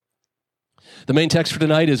The main text for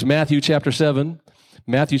tonight is Matthew chapter 7.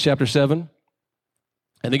 Matthew chapter 7.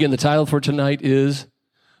 And again, the title for tonight is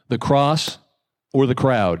The Cross or the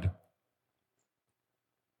Crowd.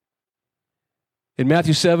 In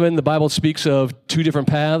Matthew 7, the Bible speaks of two different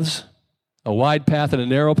paths, a wide path and a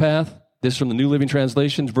narrow path. This is from the New Living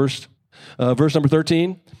Translation, verse number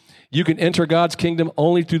 13. You can enter God's kingdom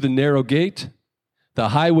only through the narrow gate. The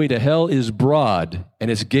highway to hell is broad,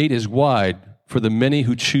 and its gate is wide for the many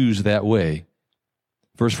who choose that way.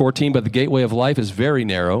 Verse 14, but the gateway of life is very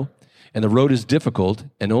narrow, and the road is difficult,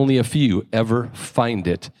 and only a few ever find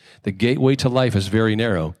it. The gateway to life is very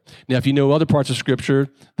narrow. Now, if you know other parts of Scripture,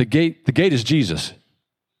 the gate is Jesus.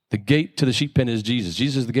 The gate to the sheep pen is Jesus.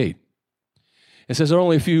 Jesus is the gate. It says there are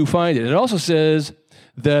only a few who find it. It also says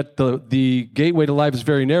that the gateway to life is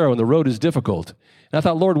very narrow and the road is difficult. And I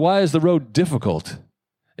thought, Lord, why is the road difficult?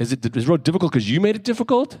 Is the road difficult because you made it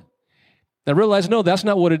difficult? And I realized, no, that's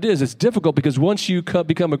not what it is. It's difficult because once you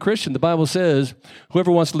become a Christian, the Bible says, whoever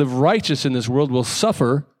wants to live righteous in this world will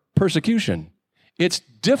suffer persecution. It's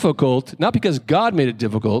difficult, not because God made it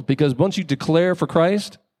difficult, because once you declare for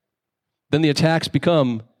Christ, then the attacks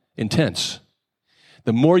become intense.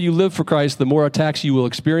 The more you live for Christ, the more attacks you will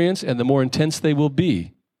experience, and the more intense they will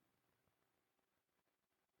be.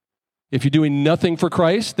 If you're doing nothing for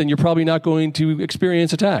Christ, then you're probably not going to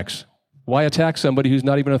experience attacks. Why attack somebody who's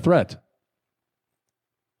not even a threat?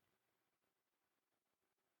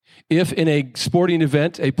 If in a sporting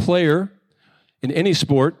event, a player in any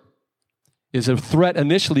sport is a threat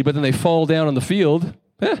initially, but then they fall down on the field,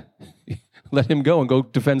 let him go and go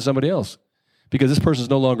defend somebody else because this person is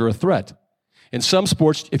no longer a threat. In some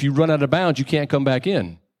sports, if you run out of bounds, you can't come back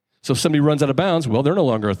in. So if somebody runs out of bounds, well, they're no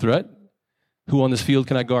longer a threat. Who on this field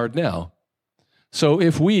can I guard now? So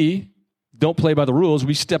if we don't play by the rules,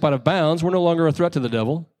 we step out of bounds, we're no longer a threat to the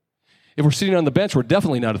devil. If we're sitting on the bench, we're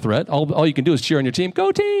definitely not a threat. All you can do is cheer on your team,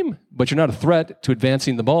 go team! But you're not a threat to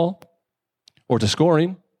advancing the ball or to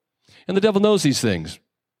scoring. And the devil knows these things.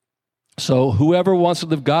 So whoever wants to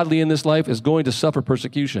live godly in this life is going to suffer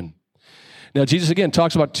persecution. Now, Jesus, again,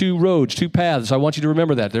 talks about two roads, two paths. I want you to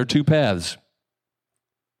remember that. There are two paths.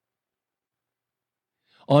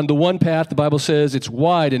 On the one path, the Bible says it's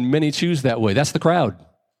wide and many choose that way. That's the crowd.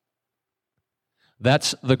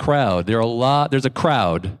 That's the crowd. There's a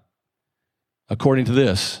crowd, according to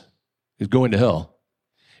this, is going to hell.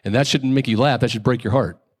 And that shouldn't make you laugh. That should break your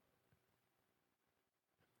heart.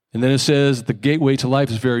 And then it says the gateway to life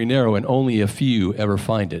is very narrow and only a few ever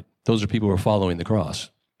find it. Those are people who are following the cross.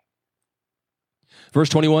 Verse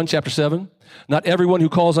 21, chapter 7, not everyone who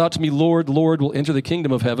calls out to me, Lord, Lord, will enter the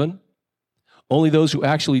kingdom of heaven. Only those who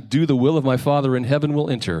actually do the will of my Father in heaven will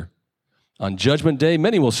enter. On judgment day,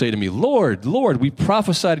 many will say to me, Lord, Lord, we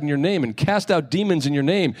prophesied in your name and cast out demons in your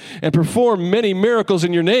name and performed many miracles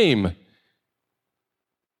in your name.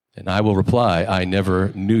 And I will reply, I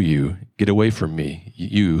never knew you. Get away from me,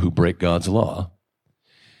 you who break God's law.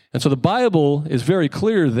 And so the Bible is very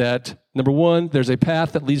clear that, number one, there's a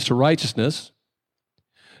path that leads to righteousness.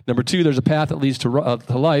 Number two, there's a path that leads to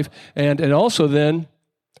life. And also then,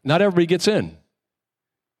 not everybody gets in.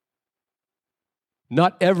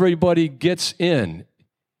 Not everybody gets in.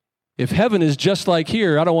 If heaven is just like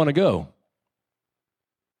here, I don't want to go.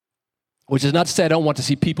 Which is not to say I don't want to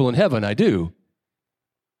see people in heaven. I do.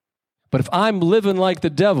 But if I'm living like the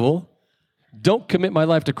devil, don't commit my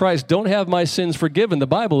life to Christ, don't have my sins forgiven, the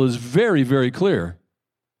Bible is very, very clear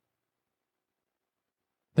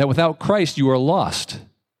that without Christ you are lost.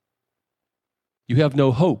 You have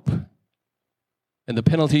no hope. And the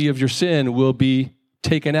penalty of your sin will be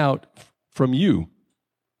taken out from you.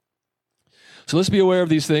 So let's be aware of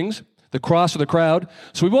these things, the cross or the crowd.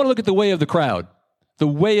 So we want to look at the way of the crowd. The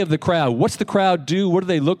way of the crowd. What's the crowd do? What do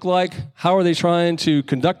they look like? How are they trying to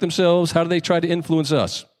conduct themselves? How do they try to influence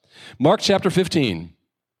us? Mark chapter 15.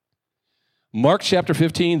 Mark chapter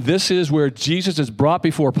 15, this is where Jesus is brought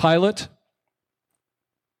before Pilate.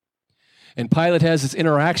 And Pilate has this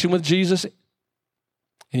interaction with Jesus.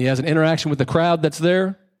 And he has an interaction with the crowd that's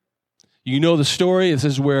there. You know the story. This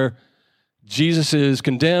is where Jesus is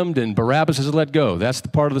condemned and Barabbas is let go. That's the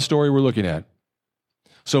part of the story we're looking at.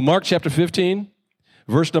 So Mark chapter 15,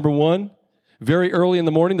 verse number 1. Very early in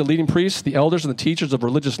the morning, the leading priests, the elders, and the teachers of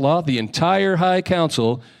religious law, the entire high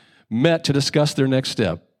council met to discuss their next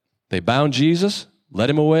step. They bound Jesus, led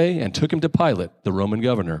him away, and took him to Pilate, the Roman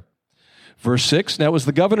governor. Verse 6, now it was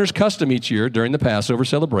the governor's custom each year during the Passover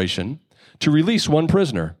celebration to release one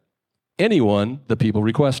prisoner, anyone the people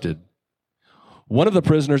requested. One of the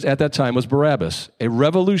prisoners at that time was Barabbas, a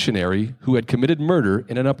revolutionary who had committed murder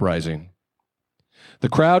in an uprising. The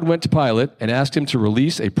crowd went to Pilate and asked him to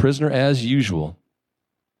release a prisoner as usual.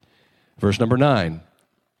 Verse number 9.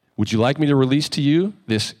 Would you like me to release to you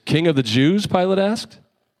this king of the Jews? Pilate asked.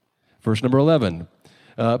 Verse number 11.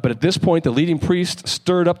 But at this point, the leading priest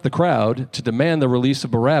stirred up the crowd to demand the release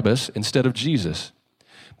of Barabbas instead of Jesus.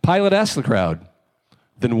 Pilate asked the crowd,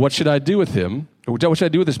 then what should I do with him? Or what should I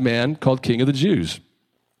do with this man called King of the Jews?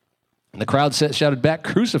 And the crowd shouted back,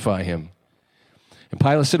 crucify him. And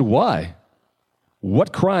Pilate said, why?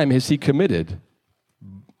 What crime has he committed?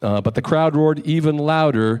 But the crowd roared even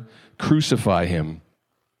louder, crucify him.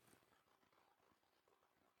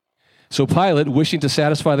 So Pilate, wishing to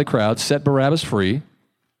satisfy the crowd, set Barabbas free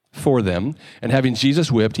for them, and having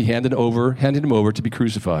Jesus whipped, he handed him over to be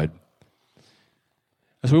crucified.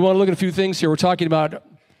 So we want to look at a few things here. We're talking about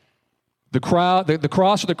the crowd, the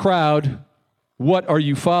cross of the crowd. What are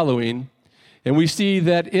you following? And we see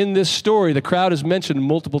that in this story, the crowd is mentioned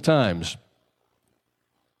multiple times.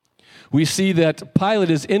 We see that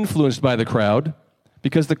Pilate is influenced by the crowd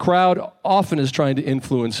because the crowd often is trying to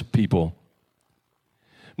influence people.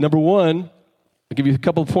 Number one, I'll give you a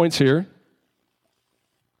couple of points here.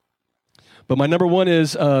 But my number one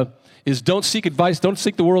is don't seek advice. Don't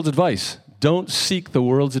seek the world's advice. Don't seek the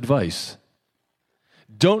world's advice.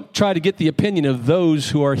 Don't try to get the opinion of those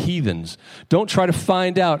who are heathens. Don't try to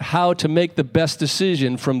find out how to make the best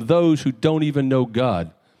decision from those who don't even know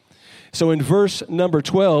God. So in verse number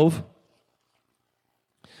 12,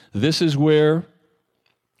 this is where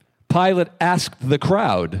Pilate asked the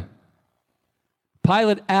crowd.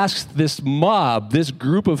 Pilate asked this mob, this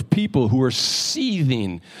group of people who are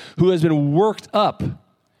seething, who has been worked up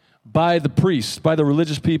by the priests, by the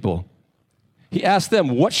religious people. He asked them,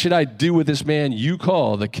 what should I do with this man you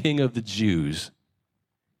call the King of the Jews?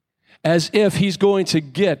 As if he's going to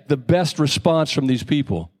get the best response from these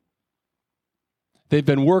people. They've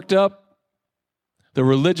been worked up. The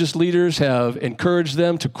religious leaders have encouraged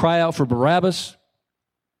them to cry out for Barabbas.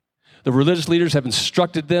 The religious leaders have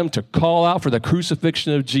instructed them to call out for the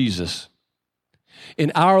crucifixion of Jesus.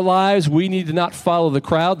 In our lives, we need to not follow the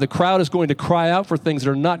crowd. The crowd is going to cry out for things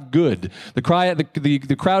that are not good. The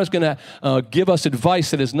crowd is going to give us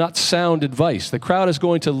advice that is not sound advice. The crowd is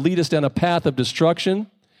going to lead us down a path of destruction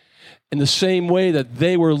in the same way that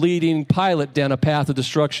they were leading Pilate down a path of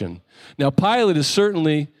destruction. Now, Pilate is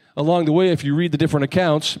certainly, along the way, if you read the different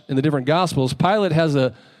accounts in the different Gospels, Pilate has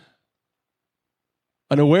an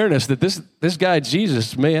awareness that this guy,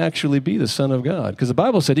 Jesus, may actually be the Son of God. Because the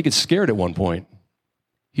Bible said he gets scared at one point.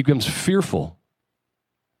 He becomes fearful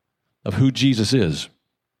of who Jesus is.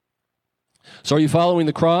 So are you following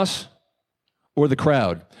the cross or the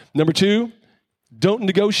crowd? Number two, don't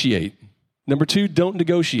negotiate. Number two, don't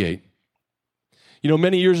negotiate. You know,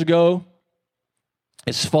 many years ago,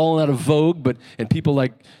 it's fallen out of vogue, and people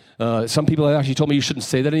like, some people actually told me you shouldn't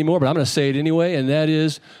say that anymore, but I'm going to say it anyway, and that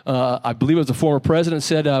is, I believe it was the former president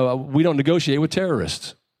said, we don't negotiate with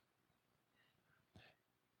terrorists.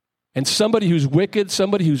 And somebody who's wicked,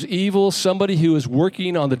 somebody who's evil, somebody who is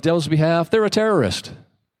working on the devil's behalf, they're a terrorist.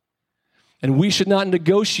 And we should not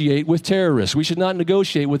negotiate with terrorists. We should not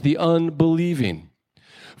negotiate with the unbelieving.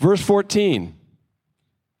 Verse 14,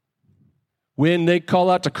 when they call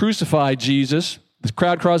out to crucify Jesus, the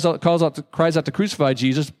crowd cries out to crucify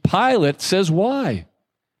Jesus, Pilate says, why?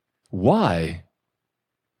 Why?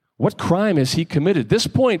 What crime has he committed? At this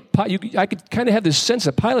point, I could kind of have this sense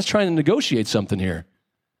that Pilate's trying to negotiate something here.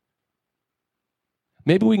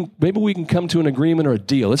 Maybe we can come to an agreement or a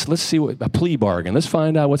deal. Let's see a plea bargain. Let's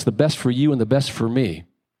find out what's the best for you and the best for me.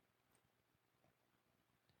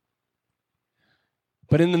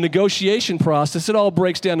 But in the negotiation process, it all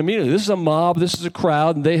breaks down immediately. This is a mob, this is a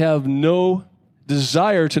crowd, and they have no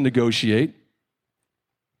desire to negotiate.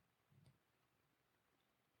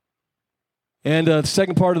 And the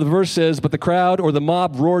second part of the verse says, but the crowd or the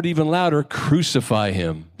mob roared even louder, crucify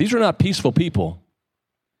him. These are not peaceful people.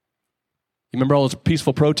 You remember all those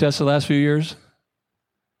peaceful protests the last few years?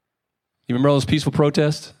 You remember all those peaceful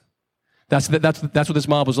protests? That's what this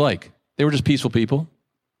mob was like. They were just peaceful people.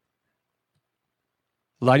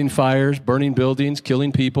 Lighting fires, burning buildings,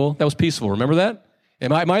 killing people. That was peaceful. Remember that?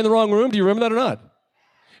 Am I in the wrong room? Do you remember that or not?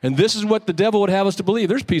 And this is what the devil would have us to believe.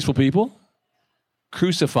 There's peaceful people.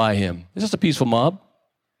 Crucify him. It's just a peaceful mob.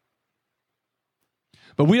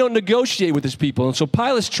 But we don't negotiate with these people. And so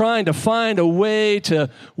Pilate's trying to find a way to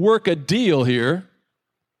work a deal here,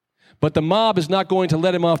 but the mob is not going to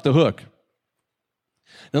let him off the hook.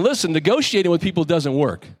 Now listen, negotiating with people doesn't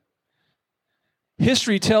work.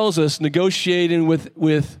 History tells us negotiating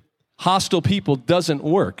with hostile people doesn't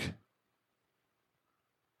work.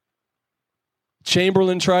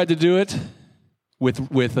 Chamberlain tried to do it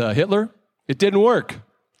with Hitler. It didn't work.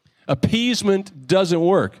 Appeasement doesn't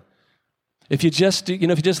work. If you just, if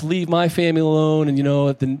you just leave my family alone and,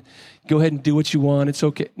 then go ahead and do what you want, it's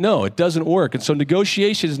okay. No, it doesn't work. And so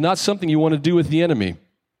negotiation is not something you want to do with the enemy.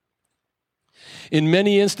 In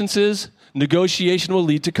many instances, negotiation will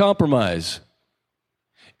lead to compromise.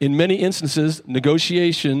 In many instances,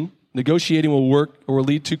 negotiating will work or will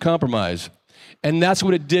lead to compromise. And that's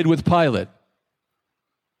what it did with Pilate.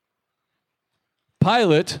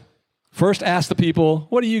 Pilate first asked the people,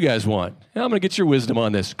 what do you guys want? I'm going to get your wisdom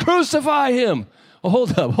on this. Crucify him. Well,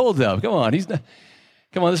 hold up. Come on.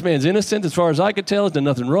 This man's innocent as far as I could tell. He's done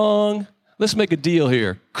nothing wrong. Let's make a deal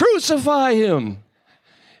here. Crucify him.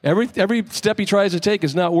 Every step he tries to take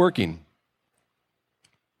is not working.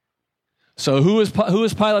 So who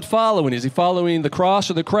is Pilate following? Is he following the cross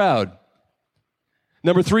or the crowd?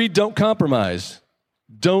 Number 3, don't compromise.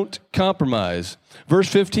 Don't compromise. Verse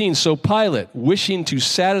 15, so Pilate, wishing to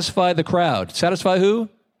satisfy the crowd. Satisfy who?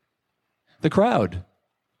 The crowd.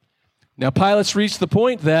 Now Pilate's reached the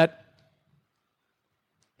point that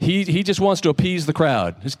he just wants to appease the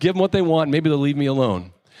crowd. Just give them what they want, maybe they'll leave me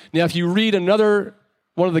alone. Now if you read another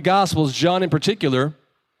one of the Gospels, John in particular,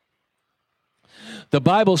 the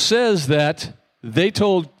Bible says that they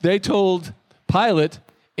told Pilate,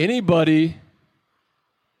 anybody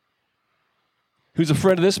who's a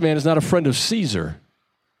friend of this man is not a friend of Caesar.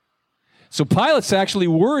 So Pilate's actually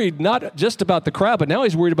worried not just about the crowd, but now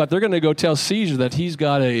he's worried about they're going to go tell Caesar that he's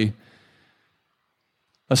got a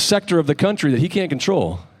sector of the country that he can't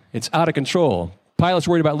control. It's out of control. Pilate's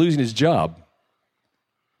worried about losing his job.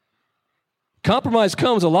 Compromise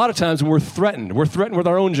comes a lot of times when we're threatened. We're threatened with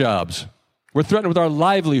our own jobs. We're threatened with our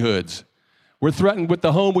livelihoods. We're threatened with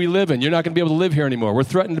the home we live in. You're not going to be able to live here anymore. We're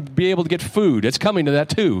threatened to be able to get food. It's coming to that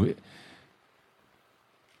too.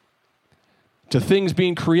 To things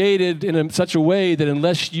being created in such a way that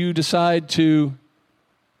unless you decide to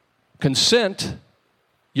consent,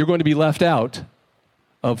 you're going to be left out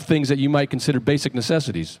of things that you might consider basic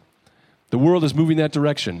necessities. The world is moving that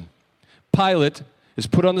direction. Pilate is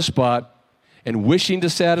put on the spot, and wishing to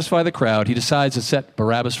satisfy the crowd, he decides to set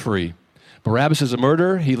Barabbas free. Barabbas is a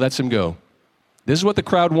murderer, he lets him go. This is what the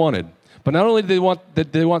crowd wanted. But not only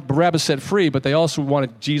did they want Barabbas set free, but they also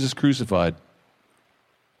wanted Jesus crucified.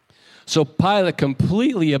 So Pilate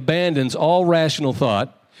completely abandons all rational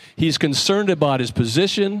thought. He's concerned about his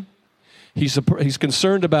position. He's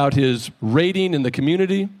concerned about his rating in the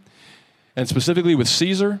community, and specifically with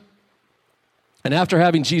Caesar. And after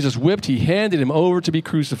having Jesus whipped, he handed him over to be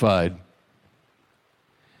crucified.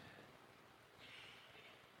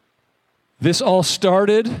 This all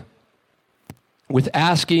started with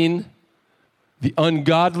asking the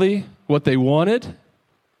ungodly what they wanted,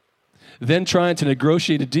 then trying to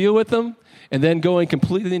negotiate a deal with them, and then going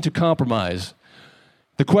completely into compromise.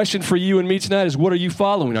 The question for you and me tonight is, what are you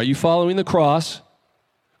following? Are you following the cross,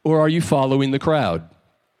 or are you following the crowd?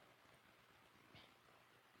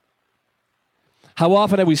 How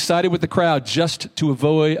often have we sided with the crowd just to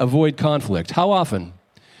avoid conflict? How often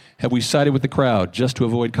have we sided with the crowd just to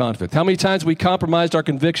avoid conflict? How many times have we compromised our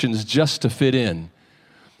convictions just to fit in?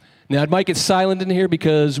 Now, it might get silent in here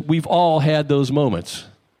because we've all had those moments.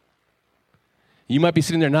 You might be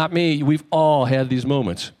sitting there, not me. We've all had these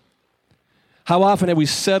moments. How often have we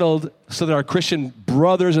settled so that our Christian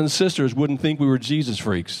brothers and sisters wouldn't think we were Jesus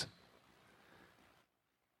freaks?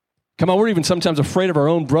 Come on, we're even sometimes afraid of our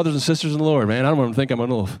own brothers and sisters in the Lord, man. I don't want to think I'm a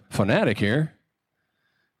little fanatic here.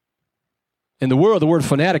 In the world, the word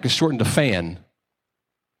fanatic is shortened to fan,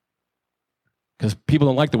 because people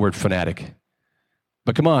don't like the word fanatic.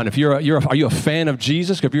 But come on, are you a fan of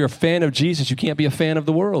Jesus? If you're a fan of Jesus, you can't be a fan of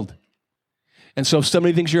the world. And so if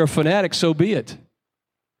somebody thinks you're a fanatic, so be it.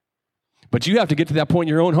 But you have to get to that point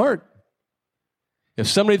in your own heart. If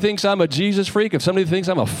somebody thinks I'm a Jesus freak, if somebody thinks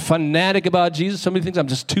I'm a fanatic about Jesus, somebody thinks I'm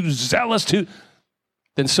just too zealous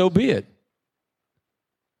then so be it.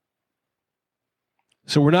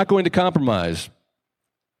 So we're not going to compromise.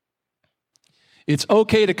 It's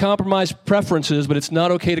okay to compromise preferences, but it's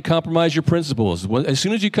not okay to compromise your principles. As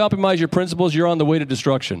soon as you compromise your principles, you're on the way to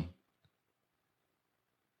destruction.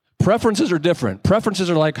 Preferences are different. Preferences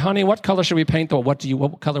are like, honey, what color should we paint the wall?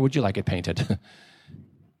 What color would you like it painted?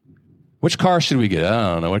 Which car should we get?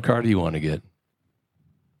 I don't know. What car do you want to get?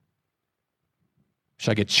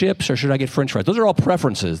 Should I get chips or should I get French fries? Those are all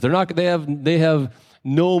preferences. They have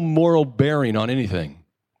no moral bearing on anything.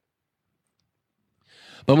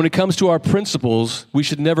 But when it comes to our principles, we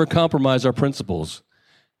should never compromise our principles.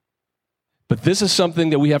 But this is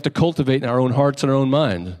something that we have to cultivate in our own hearts and our own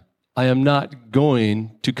mind. I am not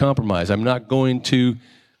going to compromise. I'm not going to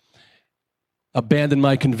abandon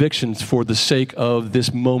my convictions for the sake of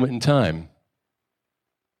this moment in time.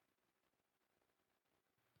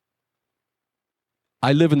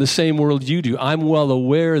 I live in the same world you do. I'm well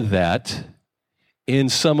aware that in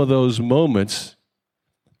some of those moments,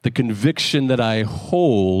 the conviction that I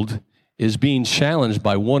hold is being challenged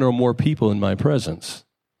by one or more people in my presence.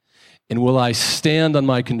 And will I stand on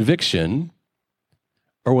my conviction,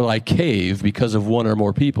 or will I cave because of one or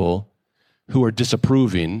more people who are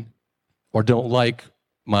disapproving or don't like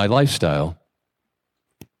my lifestyle?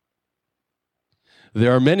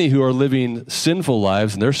 There are many who are living sinful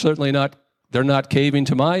lives, and they're not caving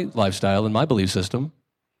to my lifestyle and my belief system.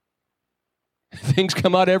 Things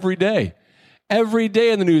come out every day. Every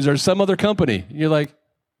day in the news there's some other company. You're like,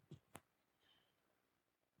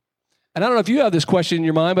 and I don't know if you have this question in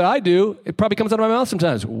your mind, but I do. It probably comes out of my mouth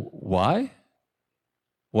sometimes. Why?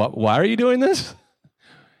 Why are you doing this?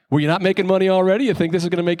 Were you not making money already? You think this is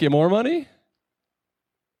going to make you more money?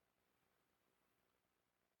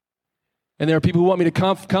 And there are people who want me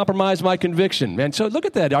to compromise my conviction. Man, so look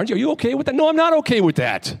at that. Aren't you? Are you okay with that? No, I'm not okay with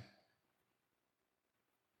that.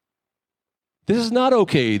 This is not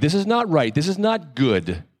okay. This is not right. This is not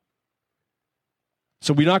good.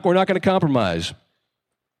 So we're not going to compromise.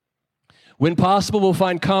 When possible, we'll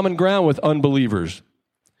find common ground with unbelievers.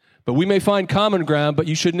 But we may find common ground, but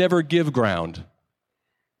you should never give ground.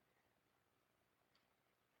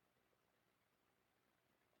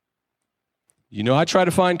 You know, I try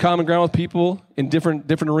to find common ground with people in different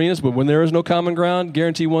arenas, but when there is no common ground,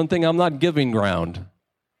 guarantee one thing, I'm not giving ground.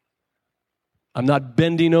 I'm not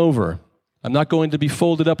bending over. I'm not going to be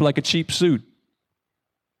folded up like a cheap suit.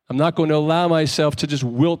 I'm not going to allow myself to just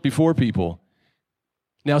wilt before people.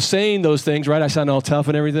 Now, saying those things, right, I sound all tough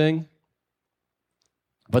and everything,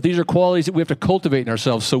 but these are qualities that we have to cultivate in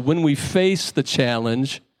ourselves. So when we face the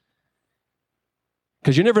challenge,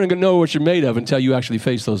 because you're never going to know what you're made of until you actually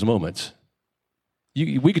face those moments.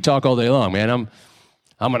 We could talk all day long, man. I'm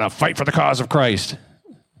going to fight for the cause of Christ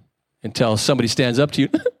until somebody stands up to you.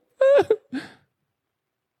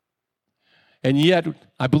 And yet,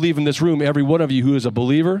 I believe in this room, every one of you who is a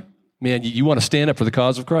believer, man, you want to stand up for the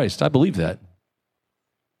cause of Christ. I believe that.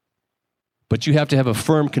 But you have to have a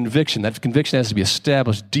firm conviction. That conviction has to be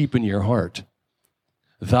established deep in your heart.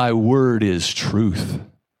 Thy word is truth.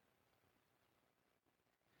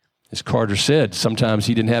 As Carter said, sometimes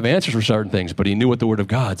he didn't have answers for certain things, but he knew what the Word of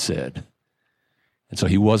God said. And so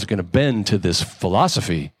he wasn't going to bend to this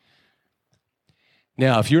philosophy.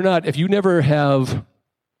 Now, if you never have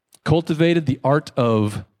cultivated the art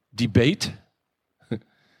of debate,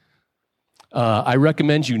 I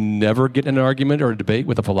recommend you never get in an argument or a debate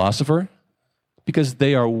with a philosopher, because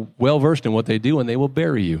they are well-versed in what they do and they will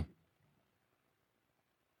bury you.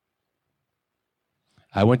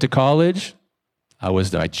 I went to college. I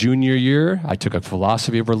was my junior year. I took a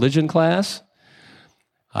philosophy of religion class.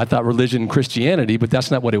 I thought religion and Christianity, but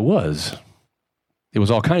that's not what it was. It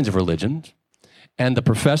was all kinds of religions. And the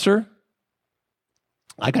professor,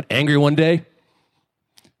 I got angry one day,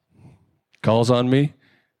 calls on me,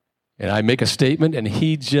 and I make a statement, and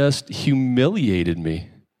he just humiliated me,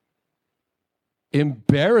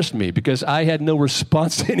 embarrassed me, because I had no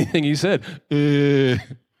response to anything he said.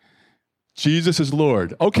 Jesus is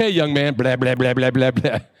Lord. Okay, young man, blah, blah, blah, blah, blah,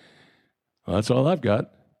 blah. Well, that's all I've got.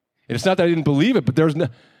 And it's not that I didn't believe it,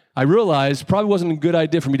 but I realized probably wasn't a good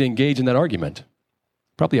idea for me to engage in that argument.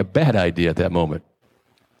 Probably a bad idea at that moment.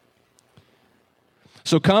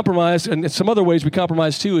 So compromise, and some other ways we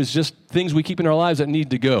compromise too, is just things we keep in our lives that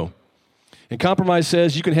need to go. And compromise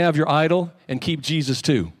says you can have your idol and keep Jesus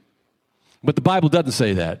too. But the Bible doesn't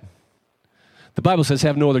say that. The Bible says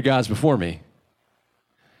have no other gods before me.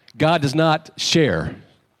 God does not share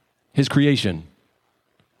his creation.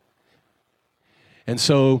 And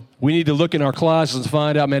so we need to look in our closets and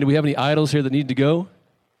find out, man, do we have any idols here that need to go?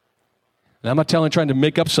 And I'm not trying to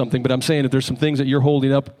make up something, but I'm saying if there's some things that you're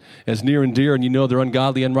holding up as near and dear and you know they're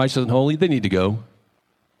ungodly, unrighteous, and holy, they need to go.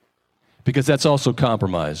 Because that's also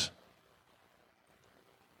compromise.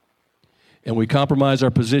 And we compromise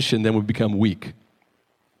our position, then we become weak.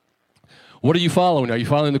 What are you following? Are you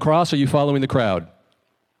following the cross or are you following the crowd?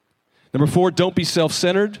 Number 4, don't be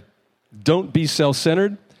self-centered. Don't be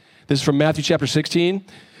self-centered. This is from Matthew chapter 16.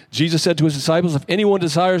 Jesus said to his disciples, if anyone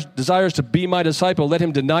desires to be my disciple, let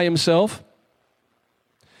him deny himself,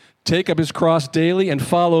 take up his cross daily, and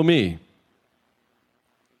follow me.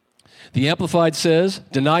 The Amplified says,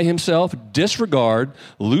 deny himself, disregard,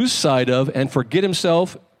 lose sight of, and forget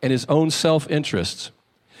himself and his own self-interests.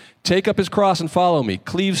 Take up his cross and follow me.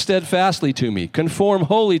 Cleave steadfastly to me. Conform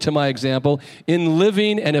wholly to my example in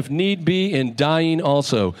living and, if need be, in dying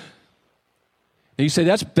also. And you say,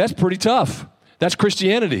 that's pretty tough. That's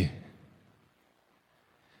Christianity.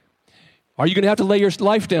 Are you going to have to lay your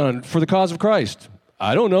life down for the cause of Christ?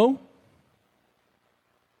 I don't know.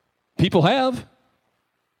 People have.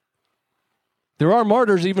 There are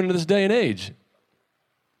martyrs even in this day and age.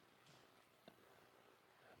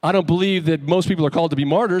 I don't believe that most people are called to be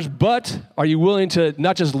martyrs, but are you willing to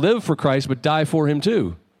not just live for Christ, but die for him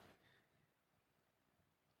too?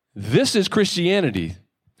 This is Christianity.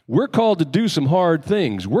 We're called to do some hard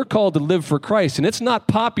things. We're called to live for Christ, and it's not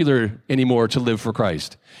popular anymore to live for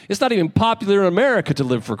Christ. It's not even popular in America to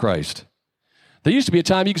live for Christ. There used to be a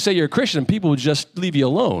time you could say you're a Christian and people would just leave you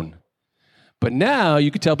alone. But now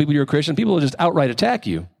you could tell people you're a Christian, people will just outright attack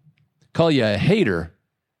you, call you a hater,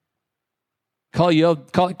 call you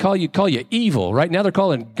evil. Right now they're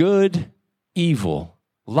calling good evil,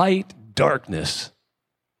 light darkness.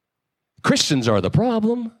 Christians are the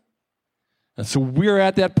problem. And so we're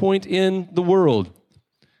at that point in the world.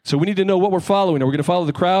 So we need to know what we're following. Are we going to follow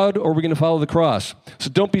the crowd or are we going to follow the cross?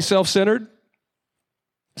 So don't be self-centered.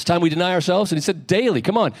 It's time we deny ourselves. And he said daily.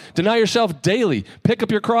 Come on, deny yourself daily. Pick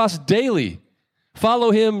up your cross daily.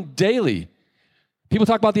 Follow him daily. People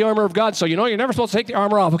talk about the armor of God. So, you're never supposed to take the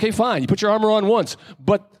armor off. Okay, fine. You put your armor on once.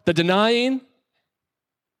 But the denying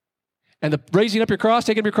and the raising up your cross,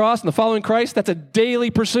 taking up your cross, and the following Christ, that's a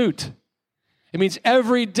daily pursuit. It means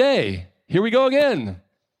every day. Here we go again.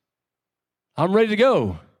 I'm ready to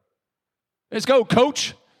go. Let's go,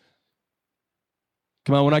 coach.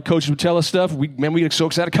 Come on, when our coaches would tell us stuff, we get so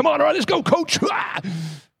excited. Come on, all right, let's go, coach. Go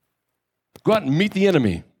out and meet the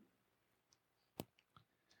enemy.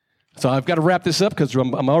 So I've got to wrap this up because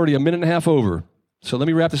I'm already a minute and a half over. So let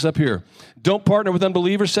me wrap this up here. Don't partner with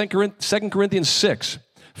unbelievers. 2 Corinthians 6,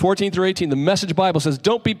 14 through 18. The Message Bible says,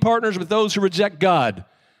 don't be partners with those who reject God.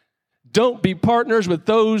 Don't be partners with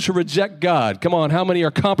those who reject God. Come on, how many are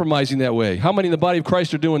compromising that way? How many in the body of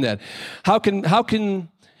Christ are doing that? How can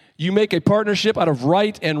you make a partnership out of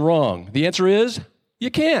right and wrong? The answer is, you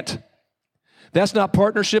can't. That's not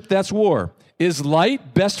partnership, that's war. Is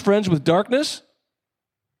light best friends with darkness?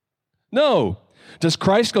 No. Does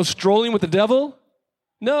Christ go strolling with the devil?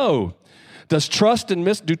 No. Does trust and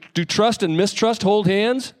do trust and mistrust hold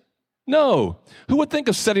hands? No. Who would think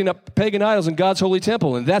of setting up pagan idols in God's holy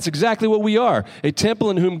temple? And that's exactly what we are, a temple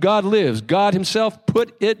in whom God lives. God himself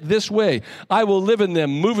put it this way. I will live in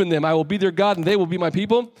them, move in them. I will be their God, and they will be my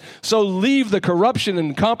people. So leave the corruption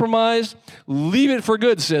and compromise. Leave it for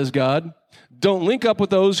good, says God. Don't link up with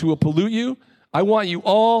those who will pollute you. I want you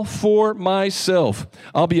all for myself.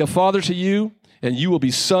 I'll be a father to you, and you will be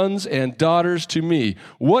sons and daughters to me.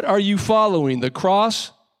 What are you following, the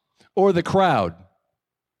cross or the crowd?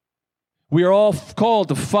 We are all called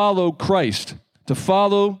to follow Christ, to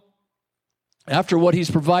follow after what he's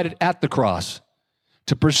provided at the cross,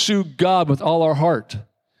 to pursue God with all our heart,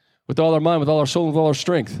 with all our mind, with all our soul, with all our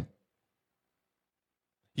strength.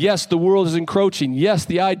 Yes, the world is encroaching. Yes,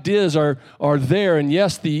 the ideas are there. And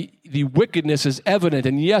yes, the wickedness is evident.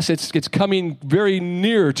 And yes, it's coming very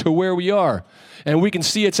near to where we are. And we can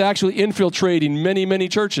see it's actually infiltrating many, many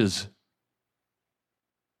churches.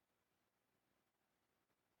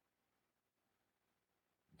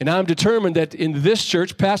 And I'm determined that in this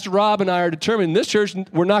church, Pastor Rob and I are determined in this church,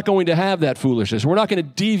 we're not going to have that foolishness. We're not going to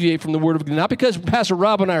deviate from the Word of God. Not because Pastor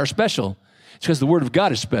Rob and I are special. It's because the Word of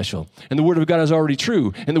God is special. And the Word of God is already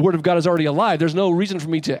true. And the Word of God is already alive. There's no reason for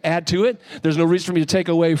me to add to it. There's no reason for me to take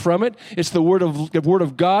away from it. It's the Word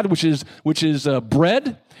of God, which is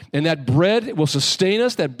bread. And that bread will sustain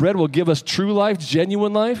us. That bread will give us true life,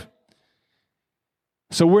 genuine life.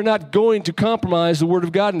 So we're not going to compromise the Word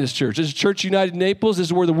of God in this church. This is Church United Naples. This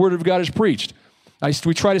is where the Word of God is preached.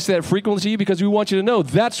 We try to say that frequently to you because we want you to know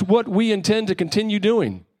that's what we intend to continue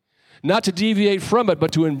doing. Not to deviate from it,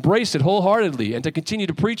 but to embrace it wholeheartedly and to continue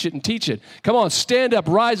to preach it and teach it. Come on, stand up,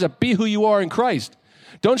 rise up, be who you are in Christ.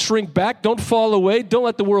 Don't shrink back. Don't fall away. Don't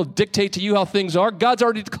let the world dictate to you how things are. God's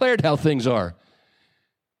already declared how things are.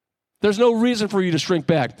 There's no reason for you to shrink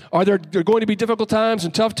back. Are there going to be difficult times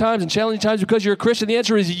and tough times and challenging times because you're a Christian? The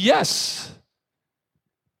answer is yes.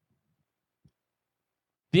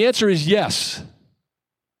 The answer is yes.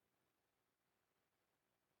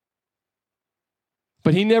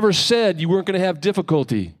 But he never said you weren't going to have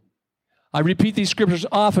difficulty. I repeat these scriptures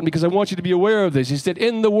often because I want you to be aware of this. He said,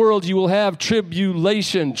 in the world you will have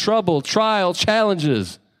tribulation, trouble, trial,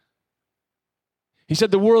 challenges. He said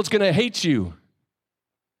the world's going to hate you.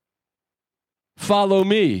 Follow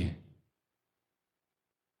me.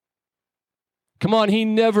 Come on, he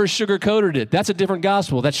never sugarcoated it. That's a different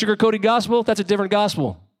gospel. That sugar-coated gospel, that's a different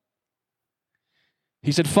gospel.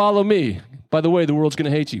 He said, follow me. By the way, the world's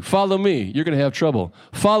going to hate you. Follow me. You're going to have trouble.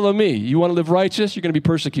 Follow me. You want to live righteous? You're going to be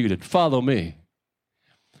persecuted. Follow me.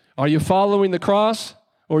 Are you following the cross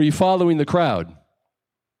or are you following the crowd?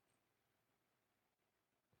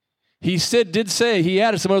 He did say, he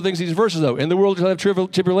added some other things to these verses, though. In the world you'll have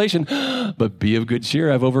tribulation, but be of good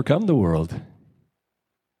cheer. I've overcome the world.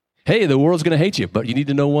 Hey, the world's going to hate you, but you need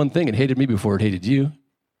to know one thing. It hated me before it hated you.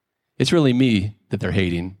 It's really me that they're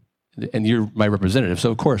hating, and you're my representative. So,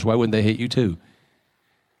 of course, why wouldn't they hate you too?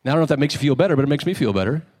 Now, I don't know if that makes you feel better, but it makes me feel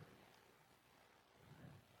better.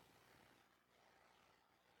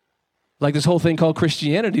 Like this whole thing called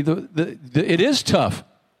Christianity, it is tough.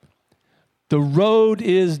 The road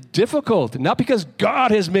is difficult, not because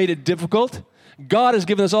God has made it difficult. God has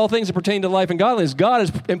given us all things that pertain to life and godliness. God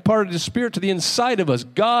has imparted His Spirit to the inside of us.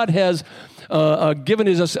 God has given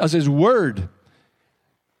us His Word,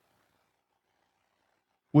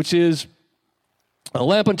 which is a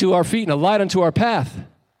lamp unto our feet and a light unto our path.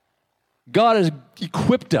 God has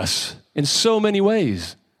equipped us in so many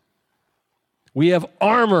ways. We have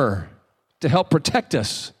armor to help protect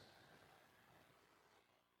us.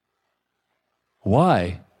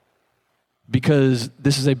 Why? Because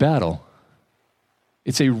this is a battle.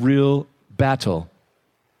 It's a real battle.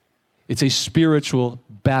 It's a spiritual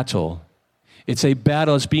battle. It's a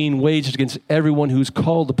battle that's being waged against everyone who's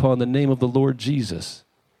called upon the name of the Lord Jesus.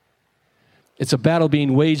 It's a battle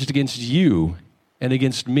being waged against you and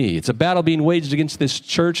against me. It's a battle being waged against this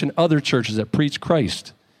church and other churches that preach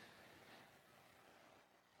Christ.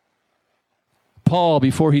 Paul,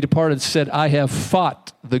 before he departed, said, I have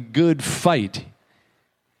fought the good fight.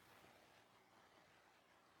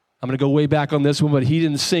 I'm going to go way back on this one, but he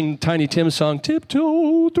didn't sing Tiny Tim's song,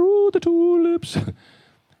 Tiptoe Through the Tulips.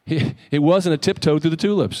 It wasn't a tiptoe through the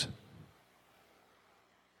tulips.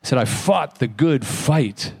 He said, I fought the good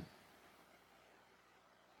fight.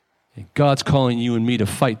 And God's calling you and me to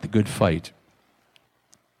fight the good fight.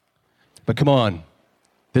 But come on,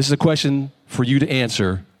 this is a question for you to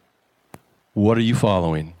answer. What are you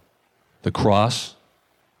following? The cross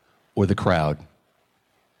or the crowd?